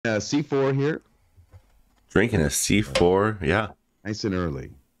C4 here. Drinking a C4, yeah. Nice and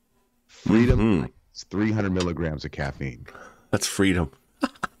early. Freedom Hmm. Nights, 300 milligrams of caffeine. That's freedom.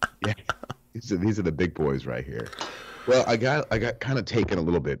 Yeah, these are the big boys right here. Well, I got kind of taken a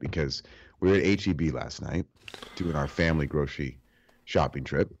little bit because we were at HEB last night doing our family grocery shopping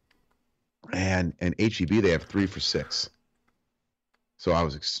trip, and HEB they have 3 for $6. So I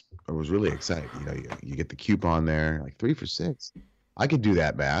was really excited. You get the coupon there, like 3 for $6. I could do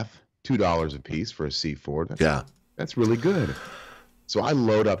that math. $2 a piece for a C4. Yeah. That's really good. So I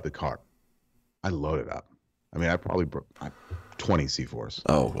load up the cart. I loaded up. I mean, I probably broke 20 C4s,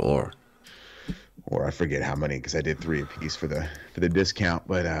 Oh, Lord. or I forget how many because I did three a piece for the discount.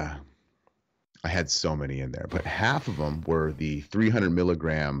 But I had so many in there. But half of them were the 300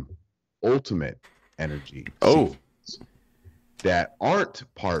 milligram Ultimate Energy Oh. C4s that aren't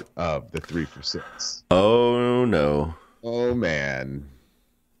part of the 3 for $6. Oh, no. Oh man,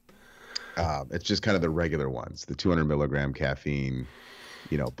 it's just kind of the regular ones, the 200 milligram caffeine,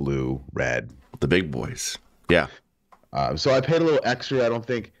 blue, red. The big boys. Yeah. So I paid a little extra.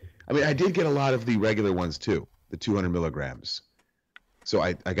 I mean, I did get a lot of the regular ones too, the 200 milligrams. So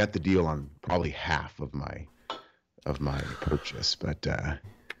I got the deal on probably half of my purchase. But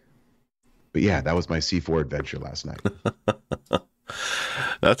yeah, that was my C4 adventure last night.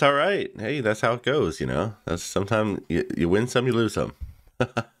 That's all right. Hey, that's how it goes, you know? That's sometimes you win some, you lose some.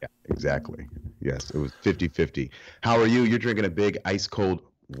 Yeah, exactly. Yes, it was 50-50. How are you? You're drinking a big ice cold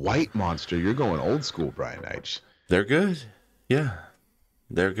white monster. You're going old school, Brian H. They're good. Yeah.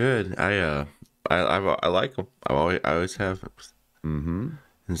 They're good. I like them. I always have. Mm-hmm.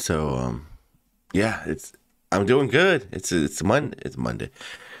 And so yeah, I'm doing good. It's Monday. It's Monday.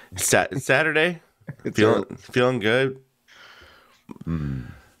 It's Saturday. It's Feeling good. mm,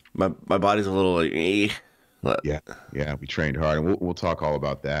 My body's a little like yeah, yeah. We trained hard, and we'll talk all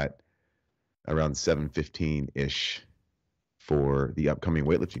about that around 7:15 ish for the upcoming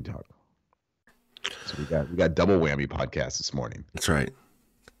weightlifting talk. So we got double whammy podcast this morning. That's right.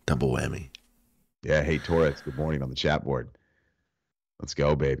 Double whammy. Yeah. Hey Torres, good morning on the chat board. Let's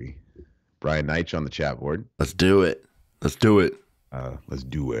go, baby. Brian Neitch on the chat board. Let's do it. Let's do it. Let's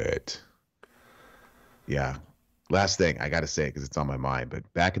do it. Yeah. Last thing I got to say, because it's on my mind,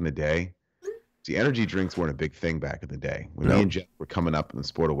 but back in the day, see, energy drinks weren't a big thing back in the day. When me No. and Jeff were coming up in the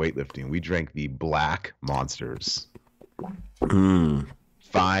sport of weightlifting, we drank the black monsters, Mm.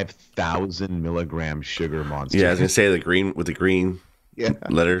 5,000 milligram sugar monster. Yeah, I was gonna say the green with the green Yeah.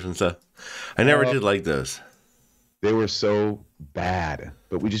 letters and stuff. I never Oh, did like those. they were so bad,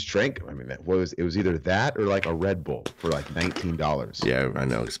 but we just drank them. I mean, it was either that or like a Red Bull for like $19. Yeah, I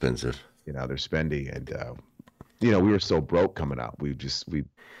know, expensive. They're spendy, and we were so broke coming out. We'd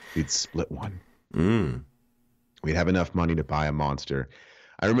split one. Mm. We'd have enough money to buy a monster.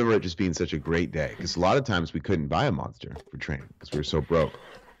 I remember it just being such a great day because a lot of times we couldn't buy a monster for training because we were so broke.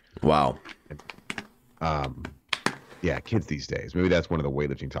 Wow. Um, yeah, kids these days. Maybe that's one of the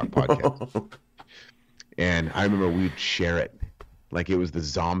weightlifting talk podcasts. And I remember we'd share it like it was the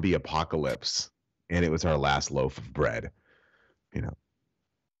zombie apocalypse, and it was our last loaf of bread. You know.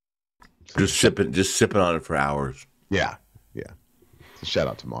 So just sipping on it for hours. yeah, yeah. So shout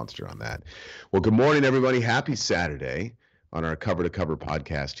out to Monster on that. Well, good morning, everybody. Happy Saturday on our Cover to Cover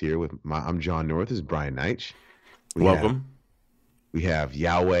podcast here with I'm John North. This is Brian Neitch. Welcome. We have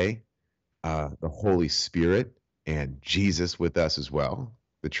Yahweh, the Holy Spirit, and Jesus with us as well,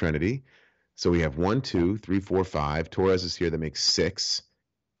 the Trinity. So we have 1, 2, 3, 4, 5. Torres is here. That makes 6.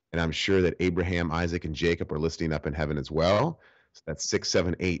 And I'm sure that Abraham, Isaac, and Jacob are listening up in heaven as well. So that's 6,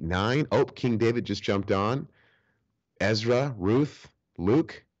 7, 8, 9. Oh, King David just jumped on. Ezra, Ruth,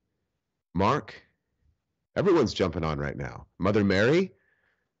 Luke, Mark. Everyone's jumping on right now. Mother Mary.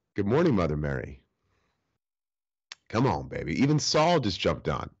 Good morning, Mother Mary. Come on, baby. Even Saul just jumped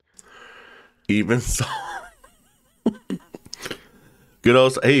on. Even so. Good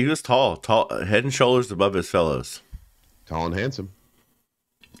old. Hey, he was tall, head and shoulders above his fellows. Tall and handsome.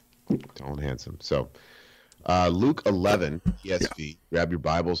 Tall and handsome. So, Luke 11, ESV. Grab your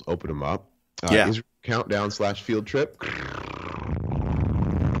Bibles, open them up. Yeah. Israel countdown/field trip.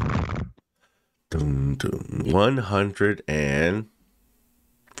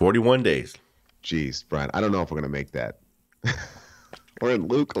 141 days. Jeez, Brian, I don't know if we're going to make that. We're in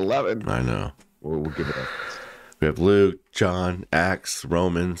Luke 11. I know. We'll give it a. We have Luke, John, Acts,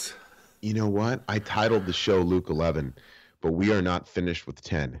 Romans. You know what? I titled the show Luke 11, but we are not finished with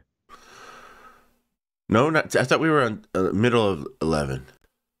 10. No, not. I thought we were on middle of 11.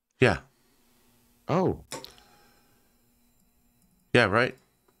 Yeah. Oh, Yeah, right.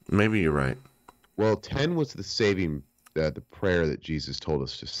 Maybe you're right. well, 10 was the saving the prayer that Jesus told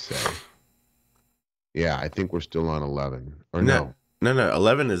us to say. Yeah, I think we're still on 11. Or no. No.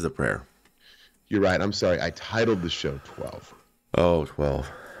 11 is the prayer. You're right. I'm sorry. I titled the show 12. Oh,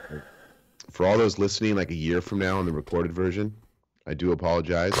 12. For all those listening like a year from now on the recorded version, I do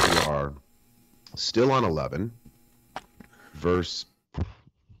apologize. We are still on 11. Verse.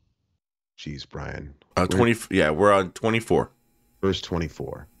 Jeez, Brian. 20. Yeah, we're on 24. Verse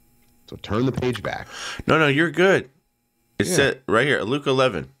 24. So turn the page back. No, you're good. It said right here, Luke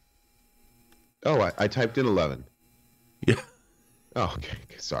 11. Oh, I typed in 11. Yeah. Oh, okay.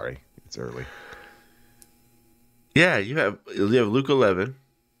 Sorry. It's early. Yeah, you have Luke 11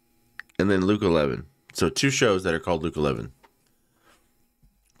 and then Luke 11. So 2 shows that are called Luke 11.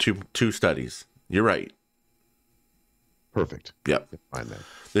 Two studies. You're right. Perfect. Yep. Find that.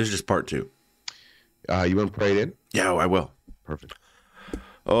 This is just part 2. You want to pray it in? Yeah, I will. Perfect.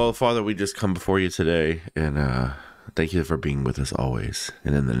 Oh, Father, we just come before you today, and thank you for being with us always.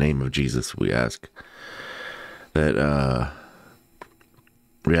 And in the name of Jesus, we ask that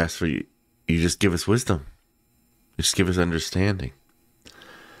for you just give us wisdom. Just give us understanding.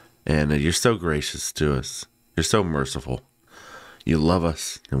 And you're so gracious to us. You're so merciful. You love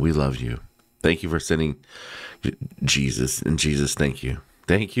us, and we love you. Thank you for sending Jesus. And Jesus, thank you.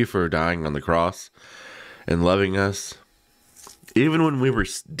 Thank you for dying on the cross and loving us. Even when we were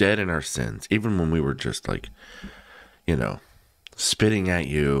dead in our sins, even when we were just like, spitting at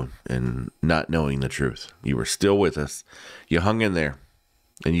you and not knowing the truth, you were still with us. You hung in there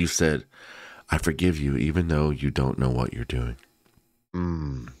and you said, I forgive you, even though you don't know what you're doing.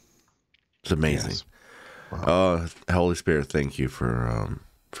 It's amazing. Yes. Wow. Holy Spirit, thank you for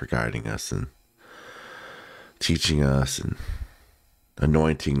guiding us and teaching us and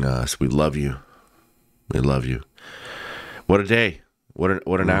anointing us. We love you. We love you. What a day.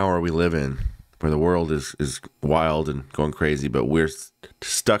 What an hour we live in, where the world is wild and going crazy, but we're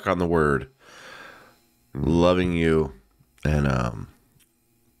stuck on the word, loving you. And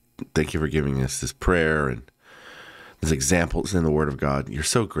thank you for giving us this prayer and these examples in the word of God. You're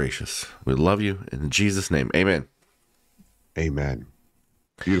so gracious. We love you. In Jesus' name, amen. Amen.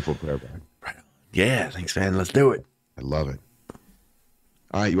 Beautiful prayer, Brian. Right. Yeah, thanks, man. Let's do it. I love it.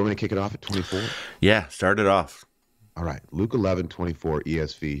 All right, you want me to kick it off at 24? Yeah, start it off. All right, Luke 11:24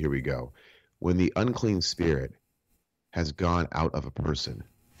 ESV, here we go. When the unclean spirit has gone out of a person,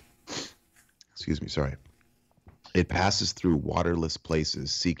 it passes through waterless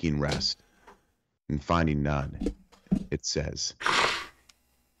places seeking rest and finding none, it says.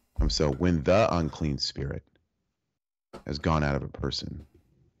 So when the unclean spirit has gone out of a person,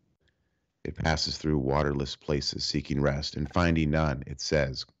 it passes through waterless places seeking rest and finding none, it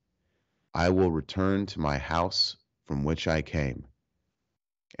says, I will return to my house from which I came.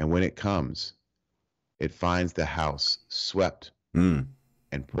 And when it comes, it finds the house swept and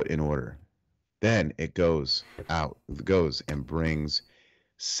put in order. Then it goes and brings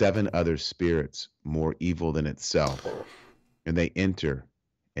 7 other spirits more evil than itself, and they enter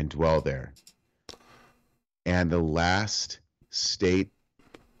and dwell there. And the last state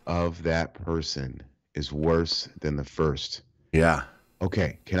of that person is worse than the first. Yeah.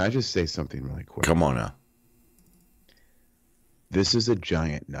 Okay, can I just say something really quick? Come on now. This is a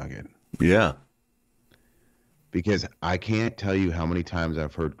giant nugget. Yeah. Because I can't tell you how many times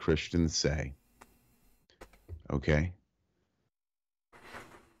I've heard Christians say, okay,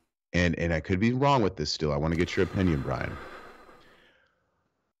 and I could be wrong with this still. I want to get your opinion, Brian.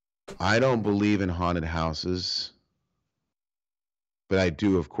 I don't believe in haunted houses, but I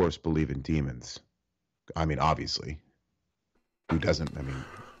do, of course, believe in demons. I mean, obviously. Who doesn't? I mean,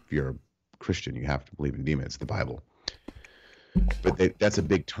 if you're a Christian, you have to believe in demons. It's the Bible. But that's a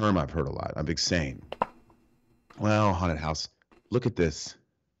big term I've heard a lot, a big saying. Well, haunted house, look at this.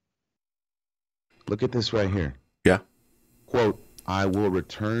 Look at this right here. Yeah. Quote, I will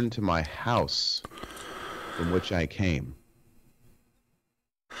return to my house from which I came.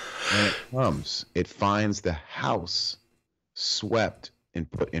 When it comes, it finds the house swept and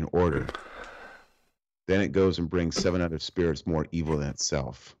put in order. Then it goes and brings 7 other spirits more evil than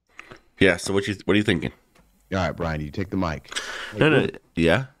itself. Yeah, so what are you thinking? All right, Brian, you take the mic. No.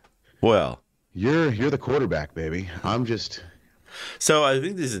 Yeah. Well, you're the quarterback, baby. I'm just. So I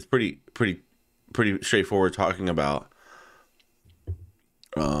think this is pretty straightforward, talking about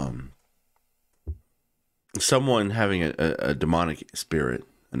someone having a demonic spirit,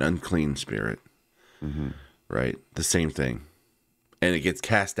 an unclean spirit, right? The same thing, and it gets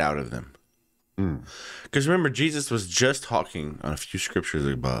cast out of them. Because remember, Jesus was just talking on a few scriptures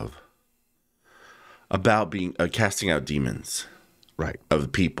above about being casting out demons, right, of the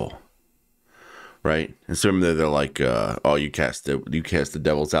people, right? And so they're like, "Oh, you cast the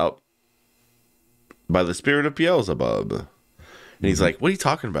devils out by the spirit of Beelzebub," and he's like, "What are you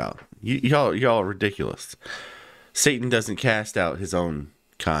talking about? Y'all are ridiculous. Satan doesn't cast out his own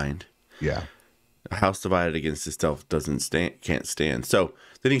kind. Yeah. A house divided against itself can't stand." So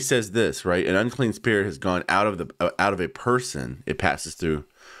then he says this, right? An unclean spirit has gone out of a person. It passes through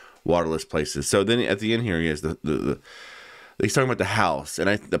waterless places. So then at the end here, he has he's talking about the house, and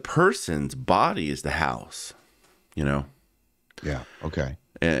the person's body is the house, you know. Yeah. Okay.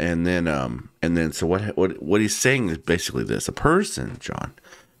 And then so what he's saying is basically this: a person, John,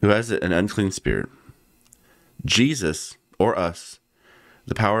 who has an unclean spirit, Jesus or us,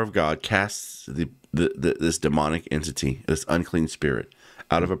 the power of God casts this demonic entity, this unclean spirit,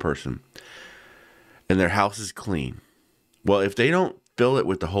 out of a person, and their house is clean. Well, if they don't fill it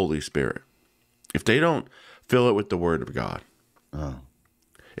with the Holy Spirit, if they don't fill it with the Word of God,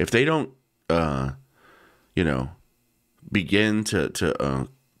 if they don't, begin to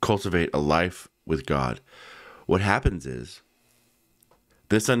cultivate a life with God, what happens is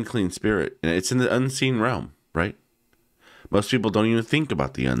this unclean spirit, and it's in the unseen realm, right? Most people don't even think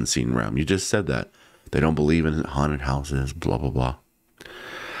about the unseen realm. You just said that. They don't believe in haunted houses, blah, blah, blah.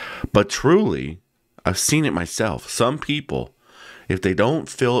 But truly, I've seen it myself. Some people, if they don't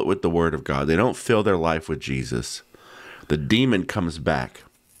fill it with the Word of God, they don't fill their life with Jesus, the demon comes back,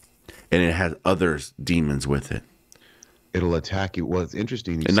 and it has other demons with it. It'll attack you. Well, it's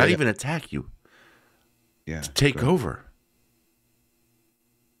interesting. And not even attack you. Yeah. Take over.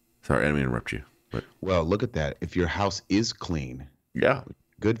 Sorry, I didn't mean to interrupt you. But well, look at that. If your house is clean, yeah,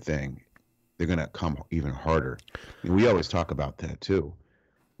 good thing, they're going to come even harder. And we always talk about that too.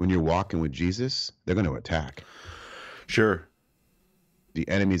 When you're walking with Jesus, they're going to attack. Sure. The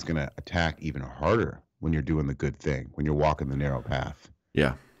enemy's going to attack even harder when you're doing the good thing, when you're walking the narrow path.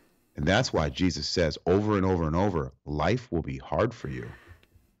 Yeah. And that's why Jesus says over and over and over, life will be hard for you.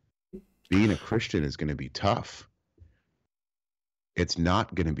 Being a Christian is going to be tough. It's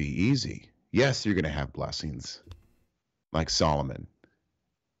not going to be easy. Yes, you're going to have blessings like Solomon.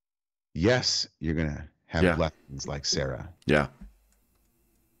 Yes, you're going to have blessings like Sarah. Yeah.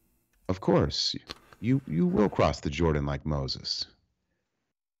 Of course, you will cross the Jordan like Moses.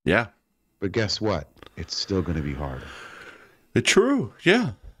 Yeah. But guess what? It's still going to be hard. It's true.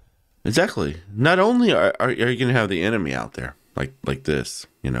 Yeah. Exactly. Not only are you going to have the enemy out there like this,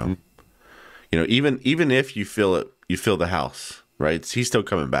 mm-hmm. Even if you feel it, you feel the house, right? He's still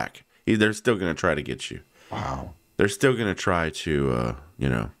coming back. They're still going to try to get you. Wow. They're still going to try to,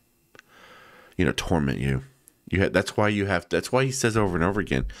 torment you. That's why he says over and over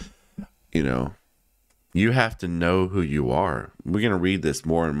again, you have to know who you are. We're going to read this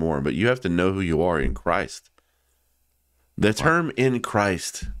more and more, but you have to know who you are in Christ. The term in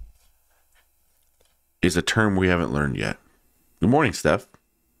Christ is a term we haven't learned yet. Good morning, Steph.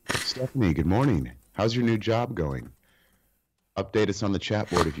 Stephanie, good morning. How's your new job going? Update us on the chat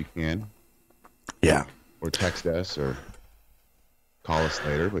board if you can. Yeah. Or text us or call us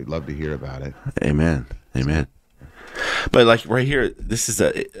later. We'd love to hear about it. Amen. Amen. But like right here, this is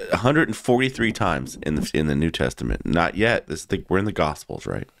 143 times in the New Testament. Not yet. We're in the Gospels,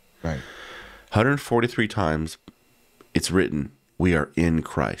 right? Right. 143 times it's written, we are in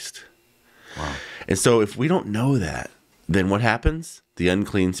Christ. Wow. And so if we don't know that, then what happens? The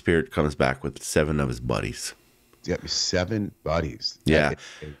unclean spirit comes back with 7 of his buddies. Yep, 7 buddies. Yeah.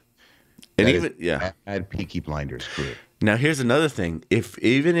 Add Peaky Blinders crew. Now here's another thing.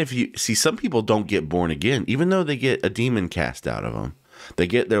 Even if you see, some people don't get born again, even though they get a demon cast out of them, they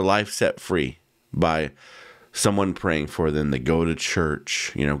get their life set free by someone praying for them. They go to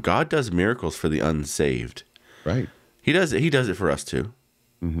church. God does miracles for the unsaved. Right. He does it. He does it for us too.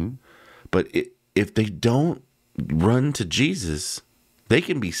 Mm-hmm. But if they don't run to Jesus, they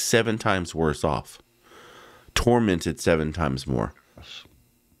can be 7 times worse off, tormented 7 times more.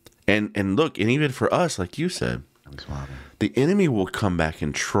 And look, and even for us, like you said, the enemy will come back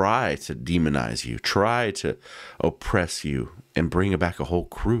and try to demonize you, try to oppress you, and bring back a whole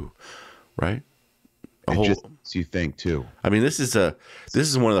crew, right? Just you think too. I mean, this is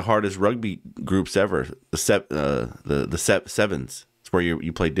one of the hardest rugby groups ever. The sevens. It's where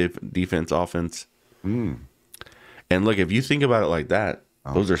you play defense, offense. Mm. And look, if you think about it like that,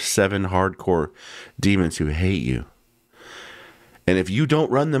 those are 7 hardcore demons who hate you. And if you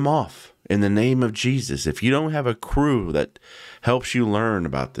don't run them off in the name of Jesus, if you don't have a crew that helps you learn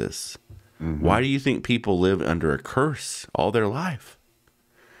about this, mm-hmm. why do you think people live under a curse all their life?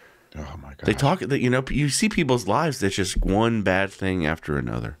 Oh my God! They talk that you see people's lives. That's just one bad thing after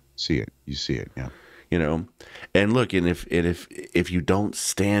another. You see it, yeah. you know. And look, and if you don't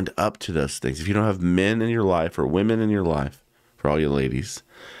stand up to those things, if you don't have men in your life or women in your life, for all you ladies,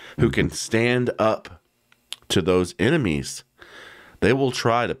 who can stand up to those enemies, they will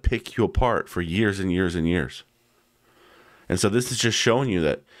try to pick you apart for years and years and years. And so this is just showing you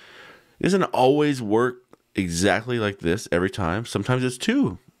that it doesn't always work exactly like this every time. Sometimes it's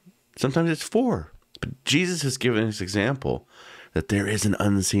 2, sometimes it's 4. But Jesus has given his example that there is an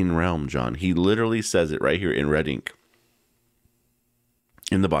unseen realm, John. He literally says it right here in red ink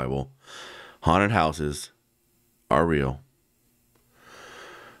in the Bible. Haunted houses are real,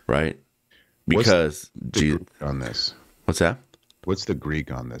 right? Because Greek on this. What's that? What's the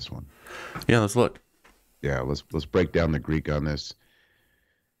Greek on this one? Yeah, let's look. Yeah, let's break down the Greek on this.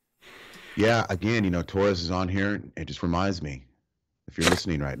 Yeah, again, Torres is on here. It just reminds me, if you're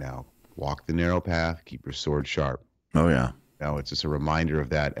listening right now, walk the narrow path, keep your sword sharp. Oh, yeah. It's just a reminder of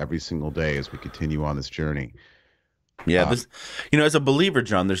that every single day as we continue on this journey. Yeah, this, as a believer,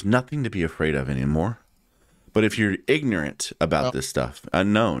 John, there's nothing to be afraid of anymore. But if you're ignorant about this stuff,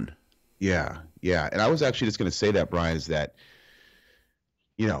 unknown. Yeah. And I was actually just going to say that, Brian, is that,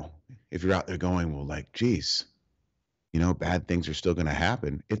 if you're out there going, well, like, geez, bad things are still going to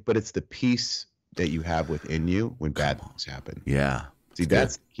happen. But it's the peace that you have within you when bad things happen. Yeah. See,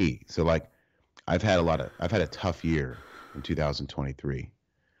 that's the key. So, like, I've had a tough year in 2023,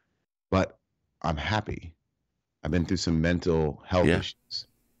 but I'm happy. I've been through some mental health issues,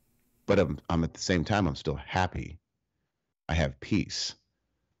 but I'm at the same time, I'm still happy. I have peace.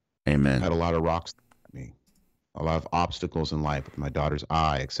 Amen. I've had a lot of rocks at me, a lot of obstacles in life with my daughter's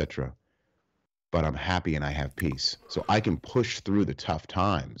eye, etc. But I'm happy and I have peace. So I can push through the tough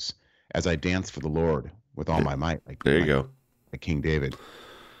times as I dance for the Lord with all my might. There you go. Like King David.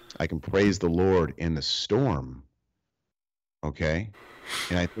 I can praise the Lord in the storm. Okay?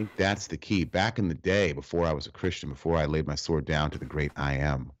 And I think that's the key. Back in the day, before I was a Christian, before I laid my sword down to the great I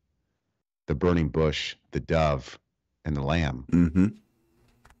am, the burning bush, the dove, and the lamb. Mm-hmm.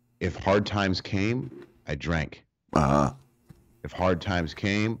 If hard times came, I drank. If hard times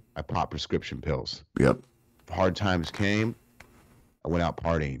came, I popped prescription pills. Yep. If hard times came, I went out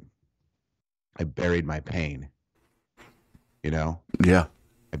partying. I buried my pain. Yeah.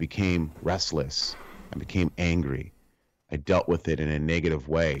 I became restless. I became angry. I dealt with it in a negative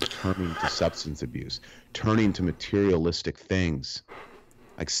way, turning to substance abuse, turning to materialistic things,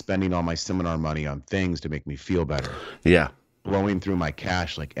 like spending all my seminar money on things to make me feel better. Yeah. Blowing through my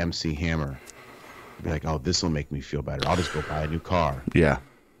cash like MC Hammer. I'd be like, oh, this will make me feel better. I'll just go buy a new car. Yeah.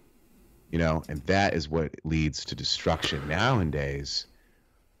 And that is what leads to destruction. Nowadays,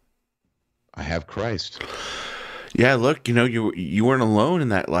 I have Christ. Yeah, look, you weren't alone in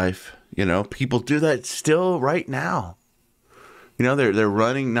that life. People do that still right now. They're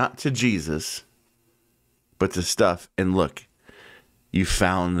running not to Jesus, but to stuff. And look, you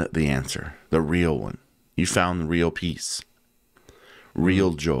found the answer, the real one. You found real peace,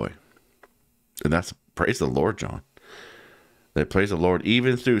 real joy. And that's praise the Lord, John. They praise the Lord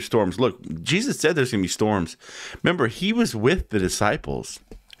even through storms. Look, Jesus said there's going to be storms. Remember, he was with the disciples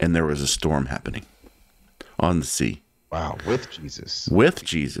and there was a storm happening on the sea. Wow, with Jesus. With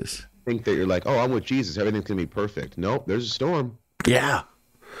Jesus. Think that you're like, oh, I'm with Jesus. Everything's going to be perfect. Nope, there's a storm. Yeah.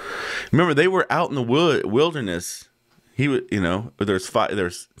 Remember, they were out in the wilderness. He was, there's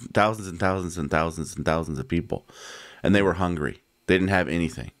thousands and thousands and thousands and thousands of people, and they were hungry. They didn't have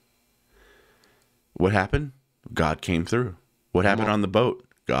anything. What happened? God came through. What happened on the boat?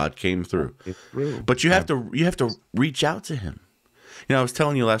 God came through. But you have to reach out to him. I was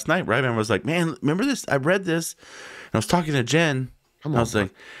telling you last night, right? I was like, man, remember this? I read this, and I was talking to Jen. I was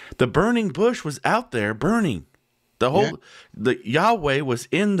like, the burning bush was out there burning. The Yahweh was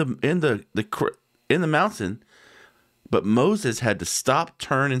in the mountain, but Moses had to stop,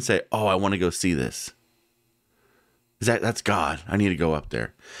 turn, and say, "Oh, I want to go see this." That's God. I need to go up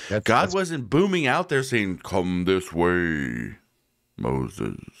there. God wasn't booming out there saying, "Come this way,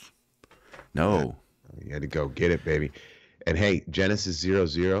 Moses." No, you had to go get it, baby. And hey, Genesis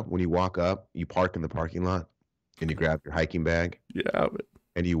 0:0. When you walk up, you park in the parking lot, and you grab your hiking bag. Yeah.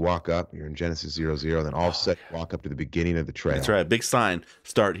 And you walk up, you're in Genesis 0:0, then all of a sudden you walk up to the beginning of the trail. That's right. Big sign.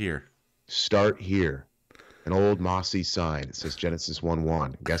 Start here. Start here. An old mossy sign. It says Genesis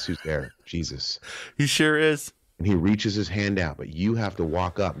 1:1. Guess who's there? Jesus. He sure is. And he reaches his hand out, but you have to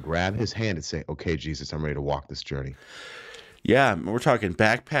walk up, grab his hand, and say, okay, Jesus, I'm ready to walk this journey. Yeah, we're talking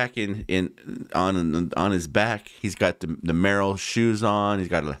backpack on his back. He's got the Merrill shoes on. He's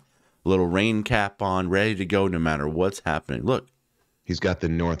got a little rain cap on, ready to go no matter what's happening. Look. He's got the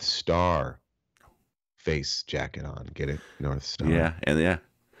North Star face jacket on. Get it? North Star. Yeah, and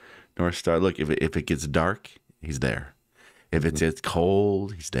North Star. Look, if it gets dark, he's there. If it's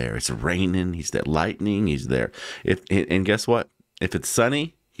cold, he's there. It's raining, he's there. Lightning, he's there. And guess what? If it's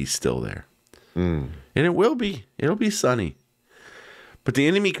sunny, he's still there. And it will be. It'll be sunny. But the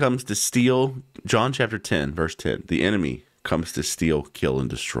enemy comes to steal. John chapter 10, verse 10. The enemy comes to steal, kill, and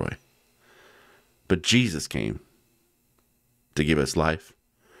destroy. But Jesus came to give us life,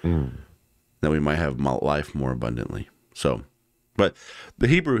 that we might have life more abundantly. So, but the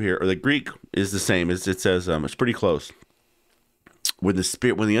Hebrew here, or the Greek, is the same. It says it's pretty close. When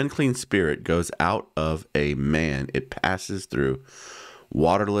the unclean spirit goes out of a man, it passes through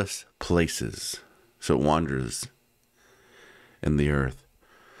waterless places. So it wanders in the earth,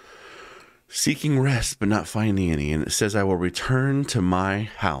 seeking rest but not finding any. And it says, I will return to my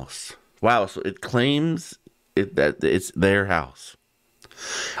house. Wow, so it claims that it's their house.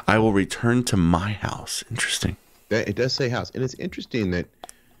 I will return to my house. Interesting. It does say house. And it's interesting that,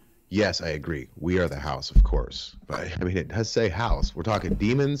 yes, I agree. We are the house, of course. But, I mean, it does say house. We're talking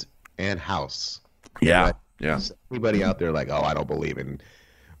demons and house. Yeah, Right? yeah. So anybody out there like, oh, I don't believe in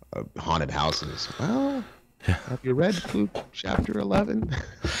haunted houses. Well, have you read Luke chapter 11?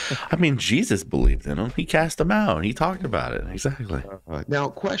 I mean, Jesus believed in them. He cast them out. He talked about it. Exactly. Now,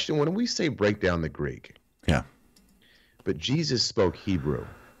 question, when we say break down the Greek, Yeah. but Jesus spoke Hebrew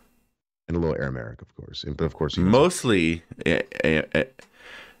and a little Aramaic, of course. But of course, he was Mostly, yeah,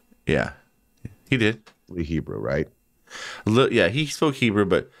 he did. mostly Hebrew, right? Yeah, he spoke Hebrew,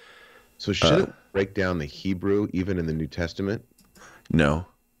 but So shouldn't we break down the Hebrew even in the New Testament? no,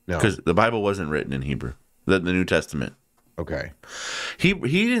 No. because the Bible wasn't written in Hebrew. The New Testament. Okay. He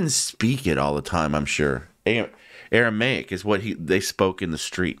didn't speak it all the time, I'm sure. Aramaic is what they spoke in the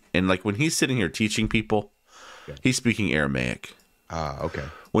street. And like when he's sitting here teaching people, he's speaking Aramaic. Okay.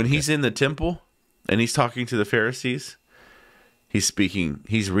 When he's in the temple and he's talking to the Pharisees, he's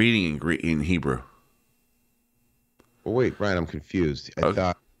reading in Hebrew. Well, wait, Brian, I'm confused. I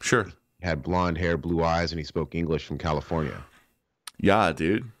thought Sure. he had blonde hair, blue eyes, and he spoke English from California. Yeah,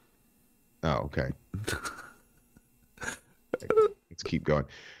 dude. Oh, okay. Let's keep going.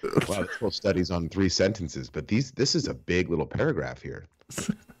 Wow, this whole study's on 3 sentences, but this is a big little paragraph here.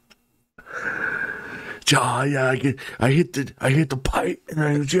 Yeah, I hit the pipe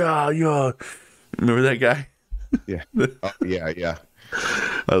and yeah. Remember that guy? Yeah. Oh, yeah.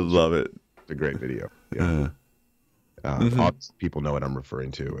 I love it. It's a great video. Yeah. Obviously people know what I'm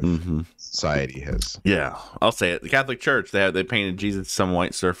referring to. And society has. Yeah, I'll say it. The Catholic Church, they painted Jesus, some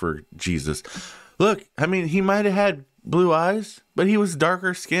white surfer Jesus. Look, I mean, he might have had blue eyes, but he was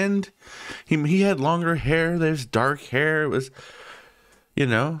darker skinned. He had longer hair. There's dark hair. It was,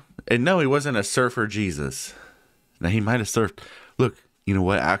 and no, he wasn't a surfer Jesus. Now, he might have surfed. Look, you know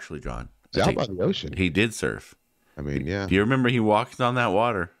what? Actually, John. He's out by the ocean. He did surf. I mean, yeah. Do you remember he walked on that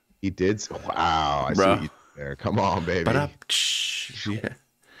water? He did. Wow. I see Bro. what you did there. Come on, baby. Yeah.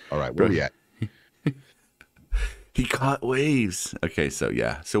 All right. Where we at? He caught waves. Okay, so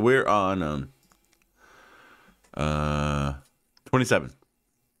yeah. So we're on 27.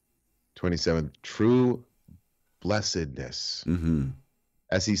 27. True blessedness.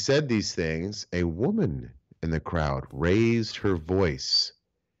 As he said these things, a woman in the crowd raised her voice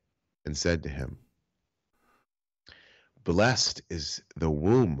and said to him, blessed is the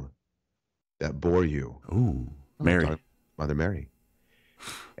womb that bore you. Ooh, Mary. Mother Mary.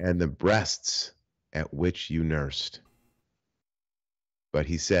 And the breasts at which you nursed. But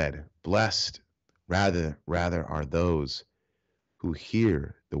he said, blessed rather are those who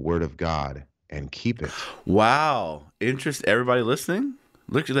hear the word of God and keep it. Wow. Everybody listening?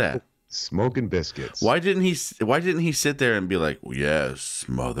 Look at that. Smoking biscuits. Why didn't he sit there and be like, yes,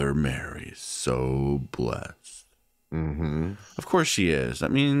 Mother Mary, so blessed. Of course she is. I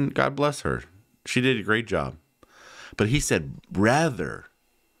mean, God bless her. She did a great job. But he said, rather,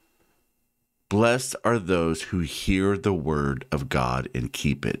 blessed are those who hear the word of God and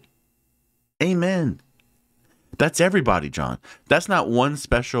keep it. Amen. That's everybody, John. That's not one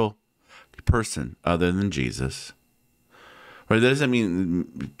special person other than Jesus. Or that doesn't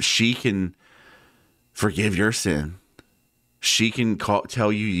mean she can forgive your sin. She can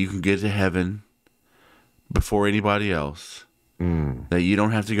tell you can get to heaven before anybody else. That you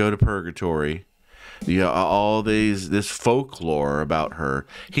don't have to go to purgatory. All this folklore about her.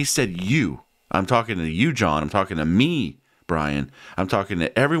 He said you. I'm talking to you, John. I'm talking to me, Brian. I'm talking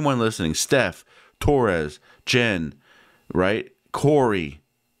to everyone listening. Steph, Torres, Jen, right? Corey,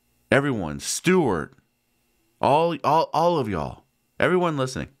 everyone, Stuart, all of y'all, everyone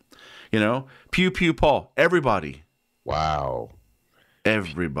listening, Pew Pew Paul, everybody. Wow.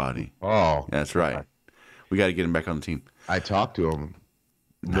 Everybody. Oh, that's right. We got to get him back on the team. I talked to him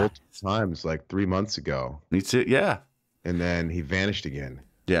multiple times, like 3 months ago, Me too. Yeah. and then he vanished again.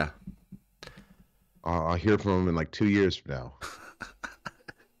 Yeah. I'll hear from him in like 2 years from now.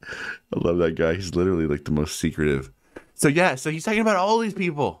 I love that guy. He's literally like the most secretive. So yeah, so he's talking about all these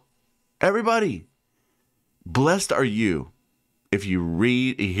people. Everybody. Blessed are you if you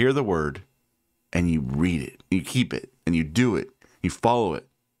hear the word and you read it, you keep it, and you do it, you follow it.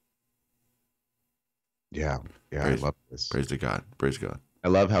 Yeah, I love this. Praise to God. Praise God. I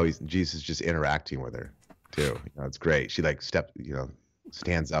love how Jesus just interacting with her too. It's great. She like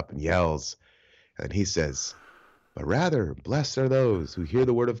stands up and yells, and he says, "But rather, blessed are those who hear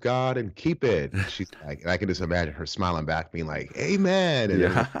the word of God and keep it." And she's like, and I can just imagine her smiling back, being like, "Amen," and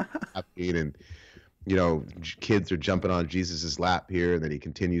Yeah. and kids are jumping on Jesus's lap here, and then he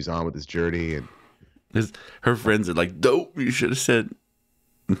continues on with his journey. And her friends are like, "Dope, you should have said."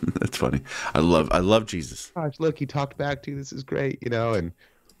 That's funny. I love Jesus. Gosh, look, he talked back to you. This is great, and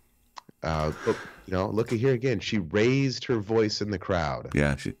look at here again. She raised her voice in the crowd.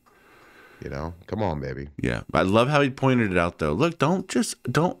 Yeah, come on, baby. Yeah, I love how he pointed it out though. Look,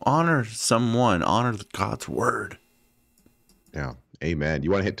 don't honor someone, honor God's word. Yeah, amen.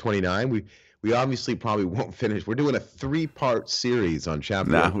 You want to hit 29? We obviously probably won't finish. We're doing a 3-part series on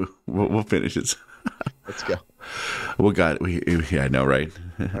chapter. Nah, we'll finish it. Let's go. I know, right?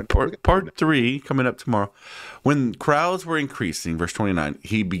 Part 3 coming up tomorrow. When crowds were increasing, verse 29,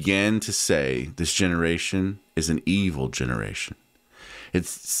 he began to say, "This generation is an evil generation."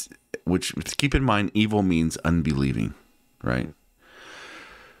 Which keep in mind, evil means unbelieving, right?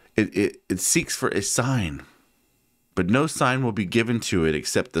 It seeks for a sign, but no sign will be given to it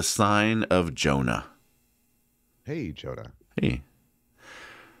except the sign of Jonah. Hey, Jonah. Hey.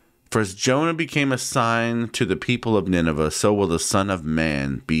 For as Jonah became a sign to the people of Nineveh, so will the Son of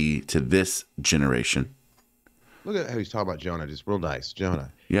Man be to this generation. Look at how he's talking about Jonah, just real nice.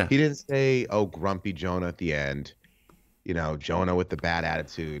 Jonah. Yeah. He didn't say, "Oh, grumpy Jonah" at the end. Jonah with the bad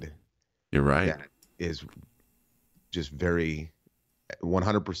attitude. You're right. That is just very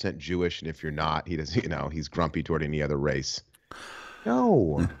 100% Jewish, and if you're not, he does. He's grumpy toward any other race.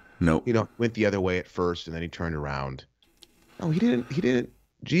 No. Went the other way at first, and then he turned around. No, he didn't.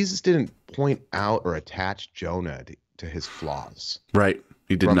 Jesus didn't point out or attach Jonah to his flaws. Right.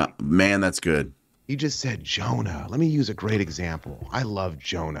 He did not. Man, that's good. He just said, Jonah. Let me use a great example. I love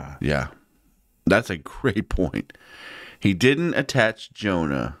Jonah. Yeah. That's a great point. He didn't attach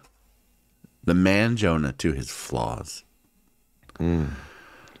Jonah, the man Jonah, to his flaws.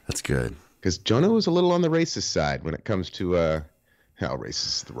 That's good. Because Jonah was a little on the racist side when it comes to racist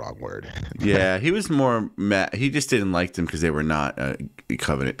is the wrong word. Yeah, he was more mad. He just didn't like them because they were not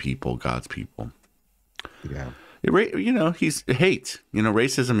covenant people, God's people. Yeah. He's hate.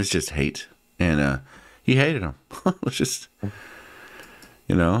 Racism is just hate. And he hated them. Let's just,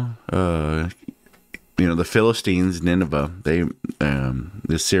 the Philistines, Nineveh, the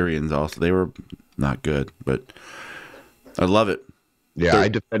Syrians also, they were not good. But I love it. Yeah, I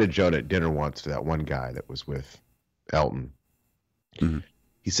defended Jonah at dinner once to that one guy that was with Elton. Mm-hmm.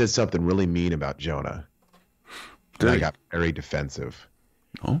 He said something really mean about Jonah. And I got very defensive.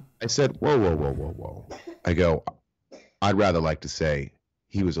 Oh? I said, whoa. I go, I'd rather like to say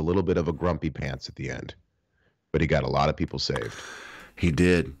he was a little bit of a grumpy pants at the end, but he got a lot of people saved. He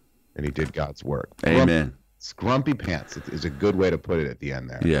did. And he did God's work. Amen. Grumpy pants is a good way to put it at the end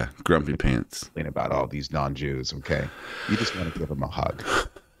there. Yeah, grumpy pants. About all these non-Jews, okay? You just want to give him a hug.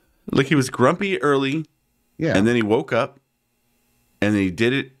 Look, he was grumpy early. Yeah. And then he woke up. And he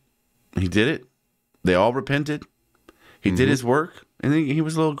did it. He did it. They all repented. He did his work. And then he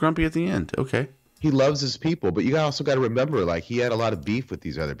was a little grumpy at the end. Okay. He loves his people. But you also got to remember, he had a lot of beef with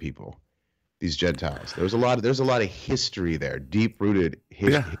these other people, these Gentiles. There's a lot of history there, deep-rooted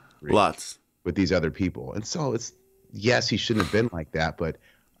history. Lots. With these other people. And so yes, he shouldn't have been like that. But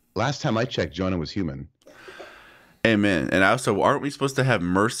last time I checked, Jonah was human. Amen. And also, aren't we supposed to have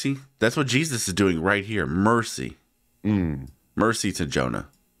mercy? That's what Jesus is doing right here. Mercy. Mercy to Jonah.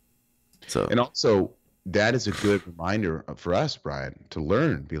 And also, that is a good reminder for us, Brian, to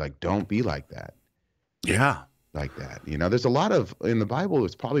learn. Be like, don't be like that. Yeah. Like that. There's a lot of, in the Bible,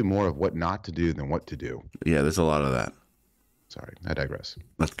 it's probably more of what not to do than what to do. Yeah, there's a lot of that. Sorry, I digress.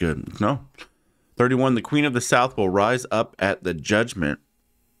 That's good. No. 31, the queen of the south will rise up at the judgment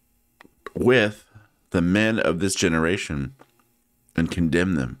with the men of this generation and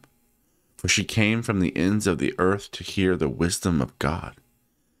condemn them. For she came from the ends of the earth to hear the wisdom of God.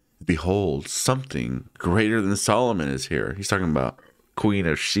 Behold, something greater than Solomon is here. He's talking about Queen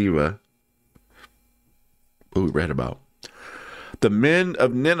of Sheba, who we read about. The men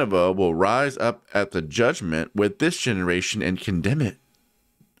of Nineveh will rise up at the judgment with this generation and condemn it.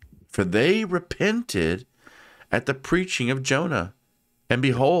 For they repented at the preaching of Jonah. And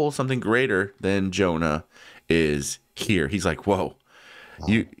behold, something greater than Jonah is here. He's like, whoa,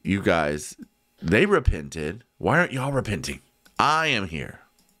 you guys, they repented. Why aren't y'all repenting? I am here.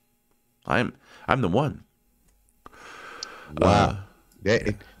 I'm the one. Wow.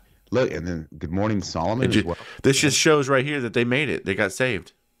 Look, and then Good Morning Solomon as well. This just shows right here that they made it. They got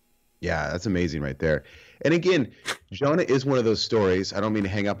saved. Yeah, that's amazing right there. And again, Jonah is one of those stories. I don't mean to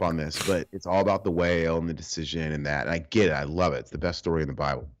hang up on this, but it's all about the whale and the decision and that. And I get it. I love it. It's the best story in the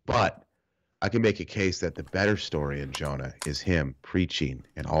Bible. But I can make a case that the better story in Jonah is him preaching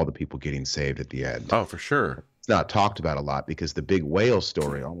and all the people getting saved at the end. Oh, for sure. It's not talked about a lot because the big whale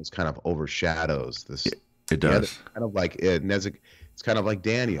story almost kind of overshadows this. It does. Kind of like it's kind of like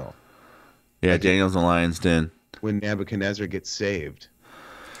Daniel. Yeah, like Daniel's in the lion's den. When Nebuchadnezzar gets saved.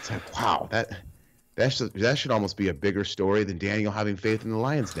 It's like, wow, that should almost be a bigger story than Daniel having faith in the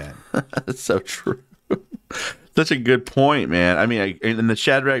lion's den. That's so true. Such a good point, man. I mean, in the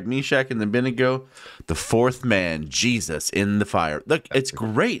Shadrach, Meshach, and the Abednego, the fourth man, Jesus, in the fire. Look, it's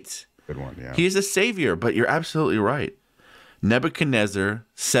great. Good one, yeah. He is a savior, but you're absolutely right. Nebuchadnezzar,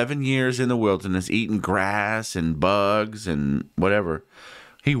 7 years in the wilderness, eating grass and bugs and whatever.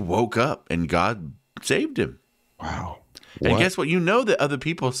 He woke up and God saved him. Wow. And guess what? You know that other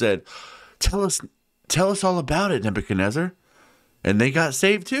people said, tell us all about it, Nebuchadnezzar. And they got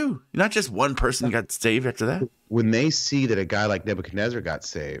saved too. Not just one person got saved after that. When they see that a guy like Nebuchadnezzar got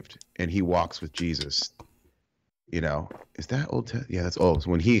saved and he walks with Jesus, is that Old? Yeah, that's old.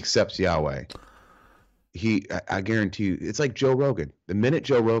 So when he accepts Yahweh, I guarantee you, it's like Joe Rogan. The minute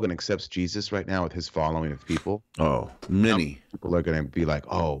Joe Rogan accepts Jesus right now with his following of people, many people are going to be like,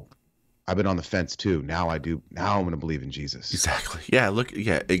 oh, I've been on the fence too. Now I do. Now I'm going to believe in Jesus. Exactly. Yeah.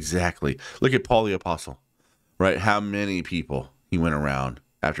 Exactly. Look at Paul the Apostle, right? How many people he went around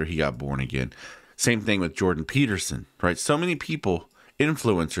after he got born again. Same thing with Jordan Peterson, right? So many people,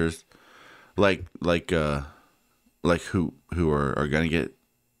 influencers, like who are going to get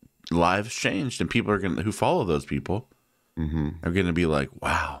lives changed, and people who follow those people are going to be like,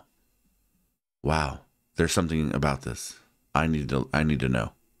 wow, there's something about this. I need to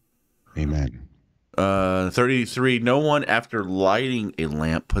know. Amen. 33. No one after lighting a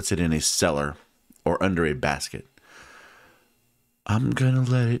lamp puts it in a cellar or under a basket. I'm gonna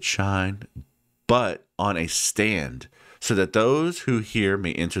let it shine, but on a stand, so that those who hear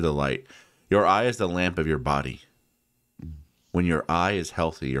may enter the light. Your eye is the lamp of your body. When your eye is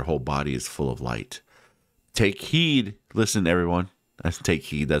healthy, your whole body is full of light. Take heed. Listen, everyone. That's take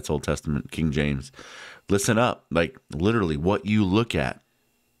heed. That's Old Testament, King James. Listen up. Like literally what you look at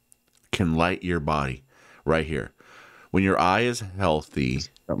can light your body right here. When your eye is healthy.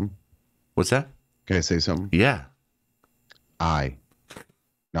 Something. What's that? Can I say something? Yeah. I,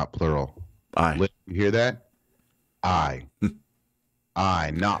 not plural. I. You hear that? I. I,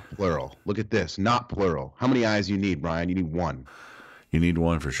 not plural. Look at this, not plural. How many eyes you need, Brian? You need one. You need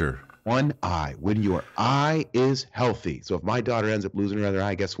one for sure. One eye. When your eye is healthy. So if my daughter ends up losing her other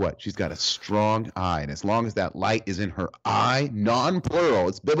eye, guess what? She's got a strong eye. And as long as that light is in her eye, non-plural,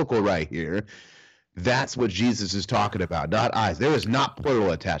 it's biblical right here. That's what Jesus is talking about, not eyes. There is not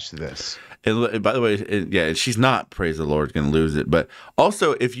plural attached to this. And by the way, she's not, praise the Lord, going to lose it. But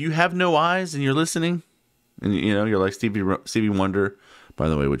also, if you have no eyes and you're listening, and you're like Stevie Wonder, by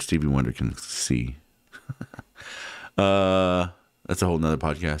the way, which Stevie Wonder can see. That's a whole nother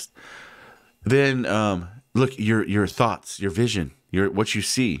podcast. Then look, your thoughts, your vision, what you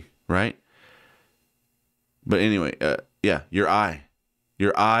see, right? But anyway, your eye.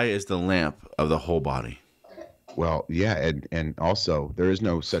 Your eye is the lamp of the whole body. Well, yeah, and also there is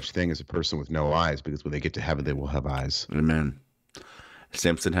no such thing as a person with no eyes, because when they get to heaven, they will have eyes. Amen.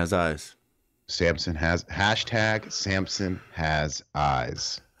 Samson has eyes. Samson has Samson has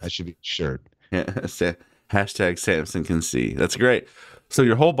eyes. That should be a shirt. Yeah, hashtag Samson can see. That's great. So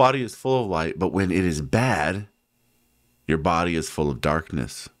your whole body is full of light, but when it is bad, your body is full of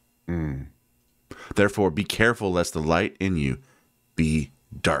darkness. Therefore, be careful lest the light in you be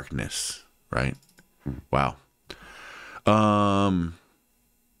darkness. Right? Wow.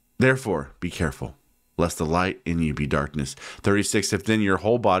 Therefore, be careful lest the light in you be darkness. 36, if then your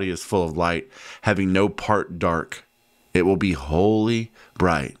whole body is full of light, having no part dark, it will be wholly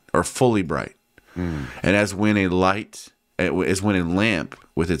bright or fully bright. And as when a lamp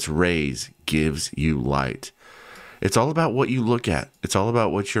with its rays gives you light. It's all about what you look at. It's all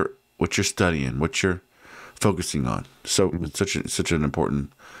about what you're studying, what you're focusing on. So it's such an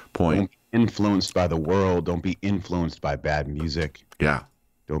important point. Don't be influenced by the world. Don't be influenced by bad music. Yeah.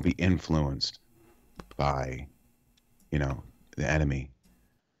 Don't be influenced by, the enemy.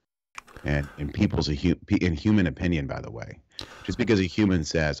 And in in human opinion, by the way, just because a human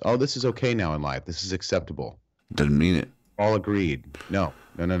says, "Oh, this is okay now in life. This is acceptable," Doesn't mean it. all agreed. No,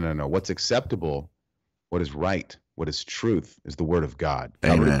 no, no, no, no. What's acceptable, what is right, what is truth, is the word of God.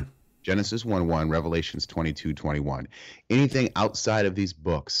 Covered in Amen. Genesis 1:1, Revelations 22:21. Anything outside of these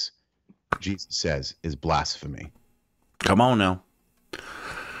books, Jesus says, is blasphemy. Come on now.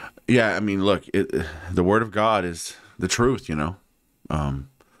 Yeah, I mean, look, the word of God is the truth, you know.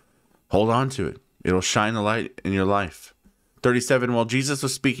 Hold on to it. It'll shine the light in your life. 37, while Jesus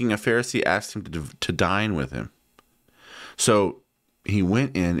was speaking, a Pharisee asked him to dine with him. So he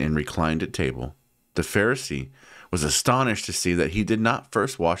went in and reclined at table. The Pharisee was astonished to see that he did not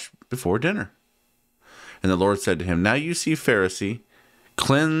first wash before dinner. And the Lord said to him, now you see, Pharisee,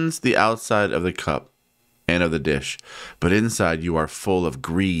 cleanse the outside of the cup and of the dish, but inside you are full of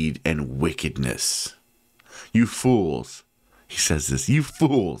greed and wickedness. You fools. He says this, you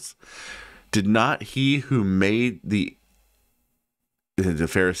fools. Did not he who made the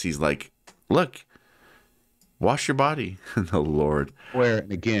Pharisees like, look, wash your body. The Lord. Where,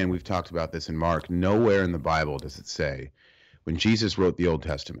 and again, we've talked about this in Mark, nowhere in the Bible does it say, when Jesus wrote the Old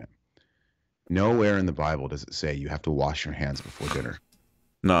Testament, nowhere in the Bible does it say you have to wash your hands before dinner.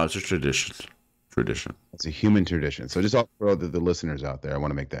 No, it's a tradition. Tradition. It's a human tradition. So just for the listeners out there, I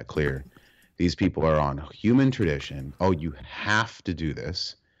want to make that clear. These people are on human tradition. Oh, you have to do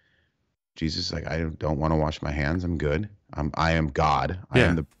this. Jesus is like, I don't want to wash my hands. I'm good. I am God. I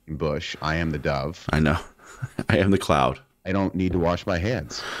am the bush. I am the dove. I know. I am the cloud. I don't need to wash my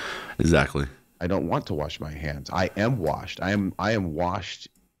hands. Exactly. I don't want to wash my hands. I am washed. I am washed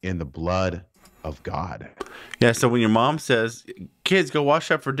in the blood of God. Yeah, so when your mom says, kids, go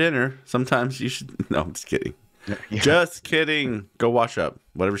wash up for dinner, sometimes you should... No, I'm just kidding. Yeah. Just kidding. Go wash up.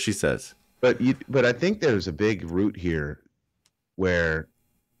 Whatever she says. But I think there's a big root here where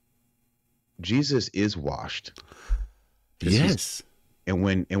Jesus is washed. Yes. And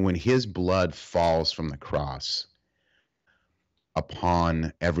when his blood falls from the cross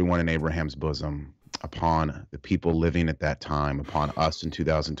upon everyone in Abraham's bosom, upon the people living at that time, upon us in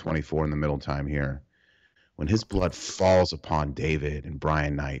 2024 in the middle time here, when his blood falls upon David and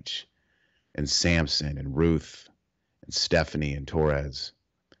Brian Knight and Samson and Ruth and Stephanie and Torres,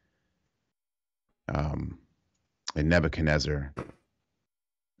 and Nebuchadnezzar,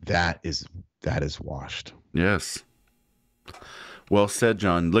 that is washed. Yes. Well said,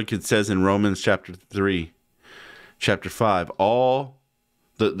 John. Look, it says in Romans chapter 3, chapter 5, all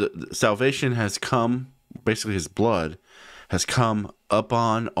the salvation has come, basically his blood has come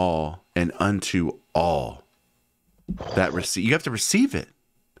upon all and unto all that receive. You have to receive it.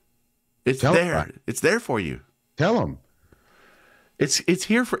 It's there. It's there for you. Tell them. It's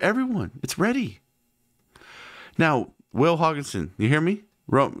here for everyone. It's ready. Now, Will Hogginson, you hear me?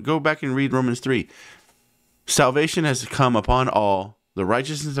 Go back and read Romans 3. Salvation has come upon all. The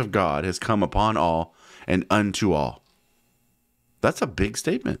righteousness of God has come upon all and unto all. That's a big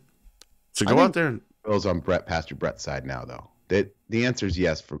statement. So go out there and... Will's on Pastor Brett's side now, though. The answer is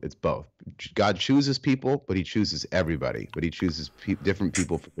yes. It's both. God chooses people, but he chooses everybody. But he chooses different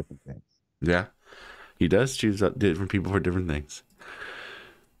people for different things. Yeah, he does choose different people for different things.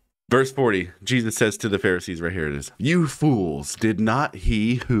 Verse 40, Jesus says to the Pharisees, right here it is, you fools, did not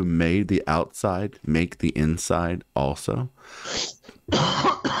he who made the outside make the inside also?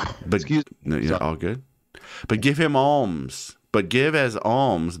 But all good. But give him alms, but give as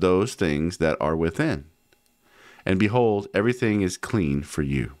alms those things that are within. And behold, everything is clean for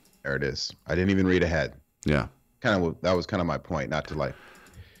you. There it is. I didn't even read ahead. Yeah. That was kind of my point, not to like...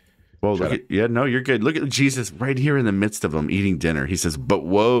 Well, no, you're good. Look at Jesus right here in the midst of them eating dinner. He says, but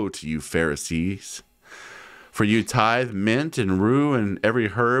woe to you, Pharisees, for you tithe mint and rue and every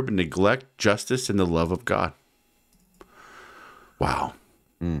herb and neglect justice and the love of God. Wow.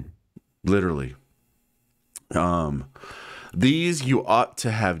 Literally. These you ought to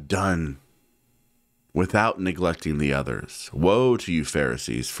have done without neglecting the others. Woe to you,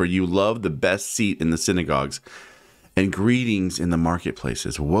 Pharisees, for you love the best seat in the synagogues and greetings in the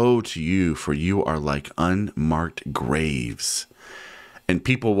marketplaces. Woe to you, for you are like unmarked graves, and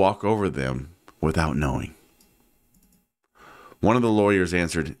people walk over them without knowing. One of the lawyers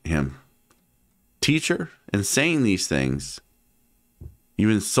answered him, Teacher, in saying these things, you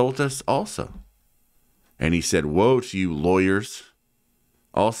insult us also. And he said, woe to you, lawyers,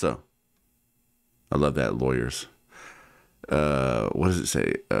 also. I love that, lawyers. What does it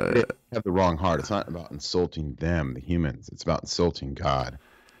say? They have the wrong heart. It's not about insulting them, the humans. It's about insulting God.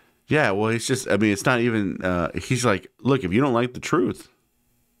 Yeah, well, it's just, I mean, it's not even, he's like, look, if you don't like the truth,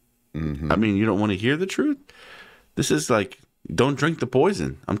 I mean, you don't want to hear the truth. This is like, Don't drink the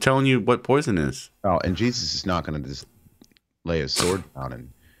poison. I'm telling you what poison is. Oh, and Jesus is not going to just lay his sword down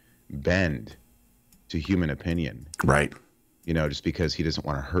and bend to human opinion, Right. just because he doesn't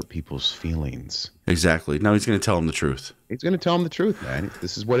want to hurt people's feelings. Exactly. No, he's going to tell them the truth. He's going to tell them the truth, man.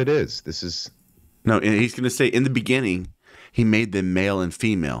 This is what it is. This is. No, and he's going to say, in the beginning, he made them male and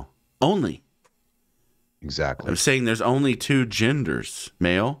female only. Exactly. I'm saying there's only two genders,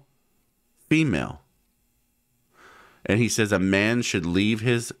 male, female. And he says a man should leave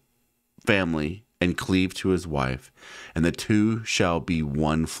his family and cleave to his wife, and the two shall be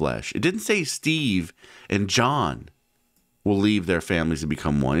one flesh. It didn't say Steve and John will leave their families and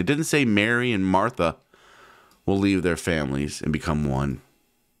become one. It didn't say Mary and Martha will leave their families and become one.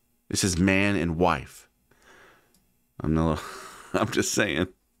 It says man and wife. I'm just saying.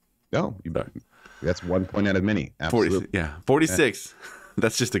 No, that's one point out of many. Absolutely. 46.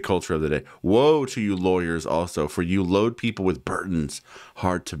 That's just the culture of the day. Woe to you lawyers also, for you load people with burdens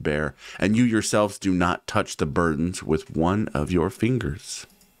hard to bear, and you yourselves do not touch the burdens with one of your fingers.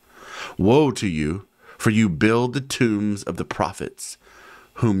 Woe to you, for you build the tombs of the prophets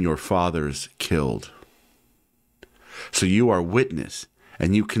whom your fathers killed. So you are witness,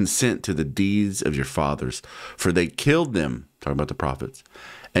 and you consent to the deeds of your fathers, for they killed them, talking about the prophets,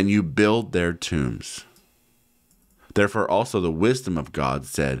 and you build their tombs. Therefore also the wisdom of God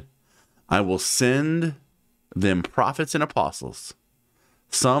said, I will send them prophets and apostles,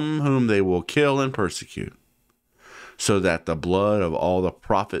 some whom they will kill and persecute, so that the blood of all the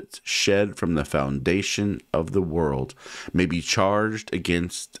prophets shed from the foundation of the world may be charged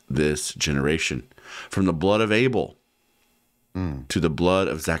against this generation, from the blood of Abel to the blood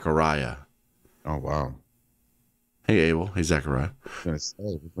of Zechariah. Oh, wow. Hey, Abel. Hey, Zechariah.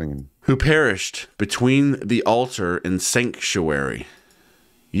 Bringing... Who perished between the altar and sanctuary.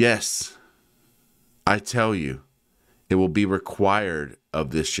 Yes, I tell you, it will be required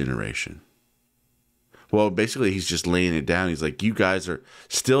of this generation. Well, basically, he's just laying it down. He's like, you guys are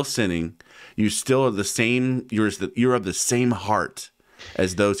still sinning. You still are the same. You're of the same heart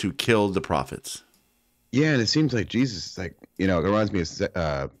as those who killed the prophets. Yeah, and it seems like Jesus, like, it reminds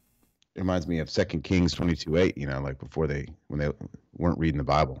me of 2 Kings 22:8, like when they weren't reading the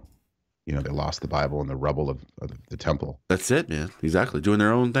Bible. They lost the Bible in the rubble of the temple. That's it, man. Exactly. Doing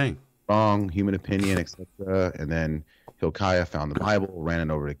their own thing. Wrong, human opinion, etc. And then Hilkiah found the Bible, ran it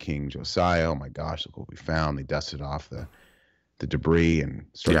over to King Josiah. Oh my gosh, look what we found. They dusted off the debris and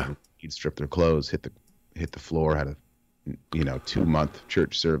started to strip their clothes, hit the floor, had a 2-month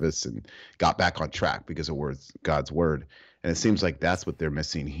church service, and got back on track because of God's word. And it seems like that's what they're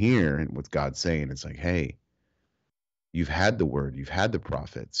missing here, and what God's saying. It's like, hey, you've had the word, you've had the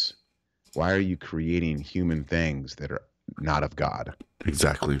prophets. Why are you creating human things that are not of God?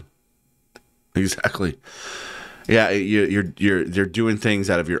 Exactly. Yeah, you're doing things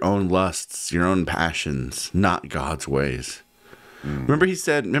out of your own lusts, your own passions, not God's ways. Remember he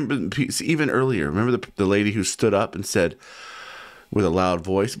said, even earlier, remember the lady who stood up and said with a loud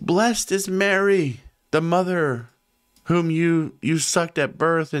voice, blessed is Mary, the mother whom you sucked at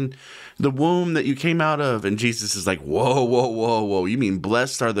birth, and the womb that you came out of. And Jesus is like, whoa, whoa, whoa, whoa. You mean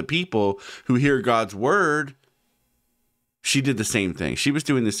blessed are the people who hear God's word? She did the same thing. She was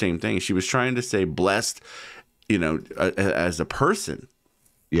doing the same thing. She was trying to say blessed, as a person.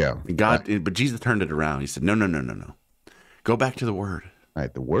 Yeah. But Jesus turned it around. He said, no. Go back to the word.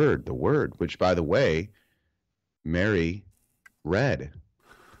 Right, the word, which, by the way, Mary read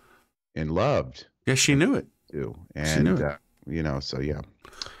and loved. Yeah, she knew it. Too. She And, knew it. So yeah.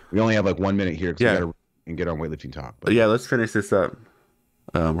 We only have like 1 minute here because we got to get on weightlifting talk. But yeah, let's finish this up.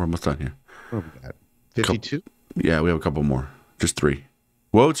 We're almost done here. What have we got? 52? Yeah, we have a couple more. Just 3.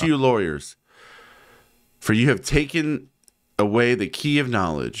 Woe to you, lawyers, for you have taken away the key of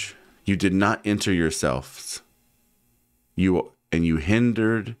knowledge. You did not enter yourselves. You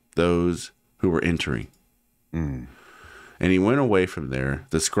hindered those who were entering. And he went away from there.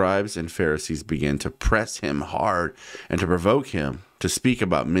 The scribes and Pharisees began to press him hard and to provoke him to speak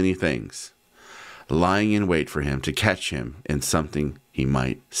about many things, lying in wait for him to catch him in something he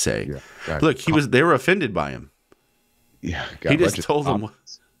might say. Yeah, look, they were offended by him. Yeah, he just told them.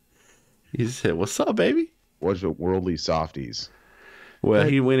 He said, "What's up, baby?" What's with worldly softies? Well,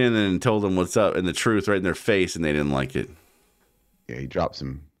 he went in and told them what's up and the truth right in their face, and they didn't like it. Yeah, he dropped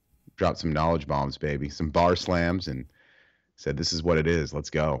some knowledge bombs, baby, some bar slams, and said, "This is what it is. Let's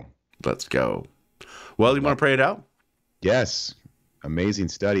go." Let's go. Well, you want to pray it out? Yes. Amazing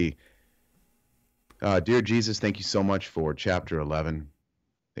study. Dear Jesus, thank you so much for chapter 11.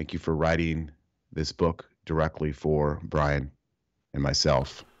 Thank you for writing this book directly for Brian and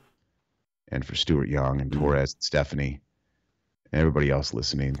myself, and for Stuart Young and Torres and Stephanie. and everybody else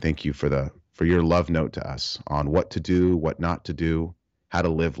listening. Thank you for your love note to us on what to do, what not to do, how to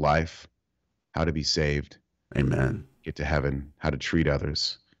live life, how to be saved, Amen. get to heaven, how to treat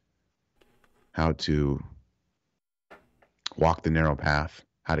others, how to walk the narrow path,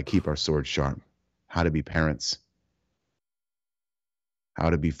 how to keep our sword sharp, how to be parents, how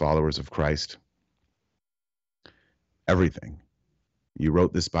to be followers of Christ. Everything. You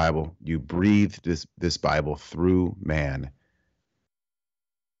wrote this Bible, you breathed this Bible through man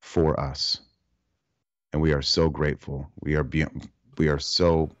for us. And we are so grateful. We are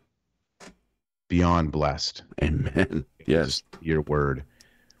so beyond blessed. Amen. Yes. Your word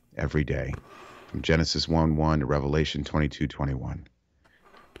every day. From Genesis 1:1 to Revelation 22:21.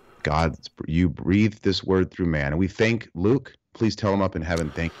 God, you breathed this word through man. And we thank Luke. Please tell him up in heaven,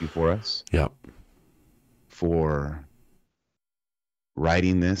 thank you for us. Yep. For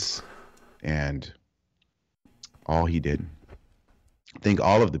writing this and all he did. Thank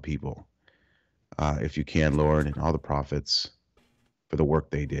all of the people, if you can, Lord, and all the prophets for the work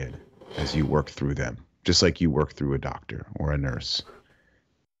they did as you work through them, just like you work through a doctor or a nurse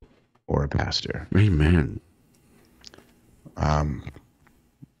or a pastor. Amen.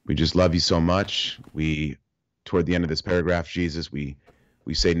 We just love you so much. Toward the end of this paragraph, Jesus, we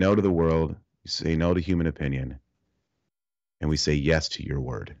say no to the world, we say no to human opinion, and we say yes to your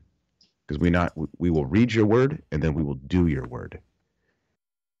word. Because we will read your word and then we will do your word.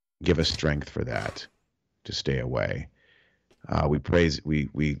 Give us strength for that, to stay away.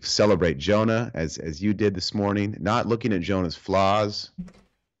 We celebrate Jonah as you did this morning, not looking at Jonah's flaws,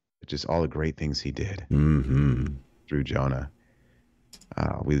 but just all the great things he did through Jonah.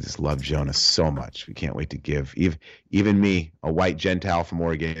 We just love Jonah so much. We can't wait to give even me, a white Gentile from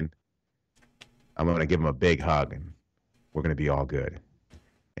Oregon. I'm going to give him a big hug, and we're going to be all good.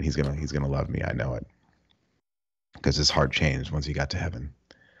 And he's gonna love me. I know it, because his heart changed once he got to heaven.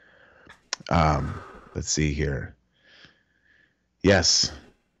 Let's see here. Yes,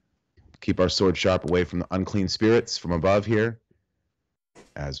 keep our sword sharp away from the unclean spirits from above here,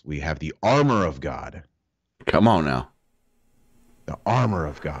 as we have the armor of God. Come on now. The armor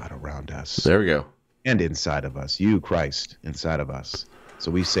of God around us. There we go. And inside of us. You, Christ, inside of us.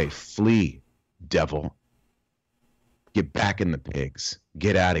 So we say, flee, devil. Get back in the pigs.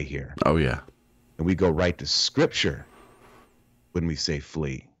 Get out of here. Oh, yeah. And we go right to Scripture when we say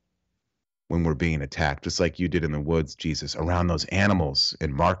flee. When we're being attacked, just like you did in the woods, Jesus, around those animals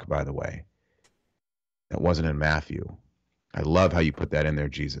in Mark, by the way. That wasn't in Matthew. I love how you put that in there,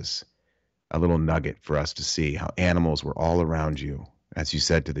 Jesus. A little nugget for us to see how animals were all around you. As you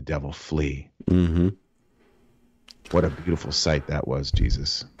said to the devil, flee. Mm-hmm. What a beautiful sight that was,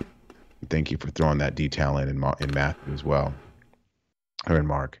 Jesus. Thank you for throwing that detail in Matthew as well, or in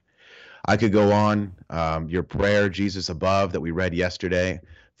Mark. I could go on. Your prayer, Jesus, above, that we read yesterday.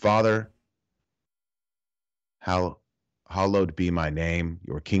 Father, hallowed be my name.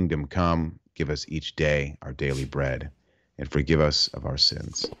 Your kingdom come. Give us each day our daily bread, and forgive us of our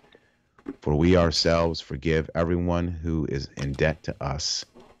sins. For we ourselves forgive everyone who is in debt to us,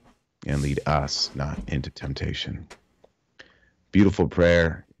 and lead us not into temptation. Beautiful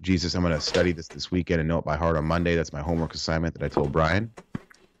prayer. Jesus, I'm going to study this weekend and know it by heart on Monday. That's my homework assignment that I told Brian.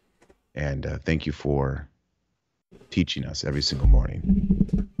 And thank you for teaching us every single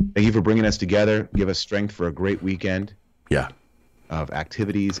morning. Thank you for bringing us together. Give us strength for a great weekend. Yeah. Of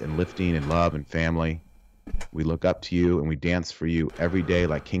activities and lifting and love and family. We look up to you and we dance for you every day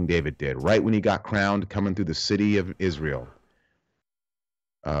like King David did, right when he got crowned, coming through the city of Israel,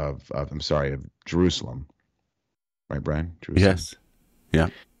 of Jerusalem. Right, Brian? Jerusalem. Yes. Yeah.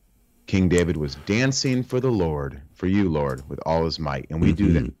 King David was dancing for the Lord, for you, Lord, with all his might. And we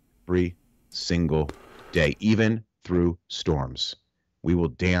do that every single day, even through storms. We will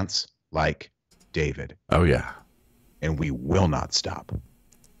dance like David. Oh, yeah. And we will not stop.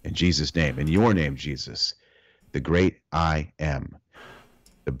 In Jesus' name, in your name, Jesus, the great I am,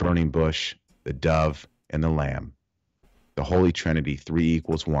 the burning bush, the dove, and the lamb, the Holy Trinity, 3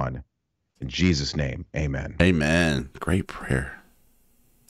 equals 1. In Jesus' name, amen. Amen. Great prayer.